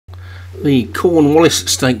The Cornwallis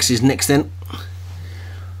Stakes is next then,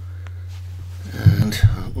 and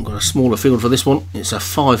I've got a smaller field for this one. It's a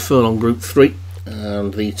 5 furlong Group 3,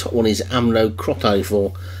 and the top one is Amno Crotte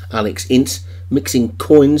for Alex Ince, Mixing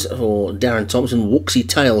Coins for Darren Thompson, Wooksy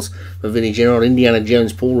Tails for Vinnie Gerard, Indiana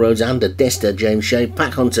Jones, Paul Rhodes, Under Desta, James Shea,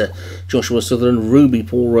 Pack Hunter, Joshua Sutherland, Ruby,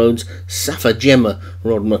 Paul Rhodes, Safa Gemma,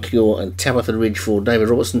 Rod McCure, and Tabitha Ridge for David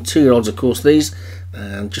Robertson. 2-year-olds, of course, these,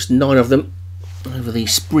 and just 9 of them over the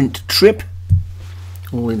sprint trip,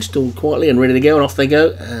 all installed quietly and ready to go, and off they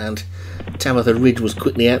go. And Tabitha Ridge was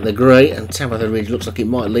quickly out in the grey, and Tabitha Ridge looks like it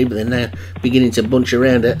might lead, but they're now beginning to bunch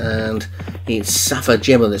around it, and it's Safa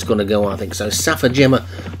Gemma that's going to go on, I think. So Safa Gemma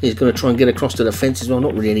is going to try and get across to the fence as well.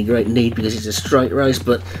 Not really any great need because it's a straight race,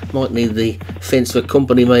 but might need the fence for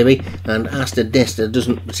company maybe. And Asta Desta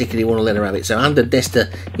doesn't particularly want to let her have it. So Under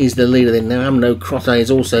Desta is the leader then. Now Amno Crotte is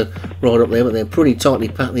also right up there, but they're pretty tightly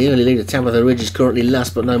packed. The early leader, Tabitha Ridge, is currently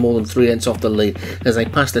last, but no more than 3 lengths off the lead. As they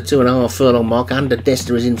pass the 2.5 furlong mark, Under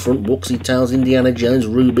Desta is in front, Wooksy Tails, Indiana Jones,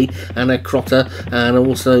 Ruby, Anna Crotte, and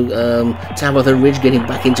also Tabitha Ridge getting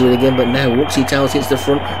back into it again, but now Wooksy Tails hits the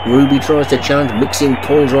front. Ruby tries to challenge, Mixing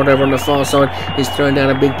Coins right over on the far side is throwing down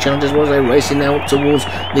a big challenge as well as they're racing now up towards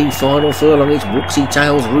the final furlong. It's Wooksy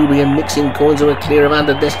Tails, Ruby and Mixing Coins who are clear of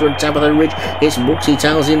Under Desta and Tabitha Ridge. It's Wooksy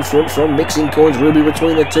Tails in front from Mixing Coins, Ruby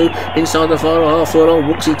between the two. Inside the final half furlong,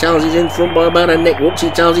 Wooksy Tails is in front by about a neck.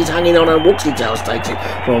 Wooksy Tails is hanging on, and Wooksy Tails takes it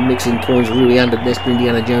from Mixing Coins, Ruby, Under Desta,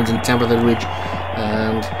 Indiana Jones and Tabitha Ridge.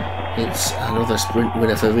 And it's another sprint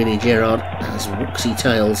winner for Vinnie Gerard as Wooksy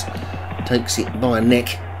Tails takes it by a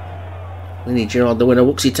neck. Vinnie Gerard the winner,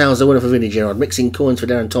 Wooksy Tails the winner for Vinnie Gerard, Mixing Coins for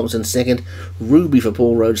Darren Thompson 2nd, Ruby for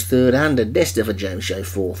Paul Rhodes 3rd, and Desta for James Shea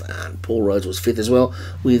 4th, and Paul Rhodes was 5th as well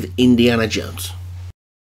with Indiana Jones.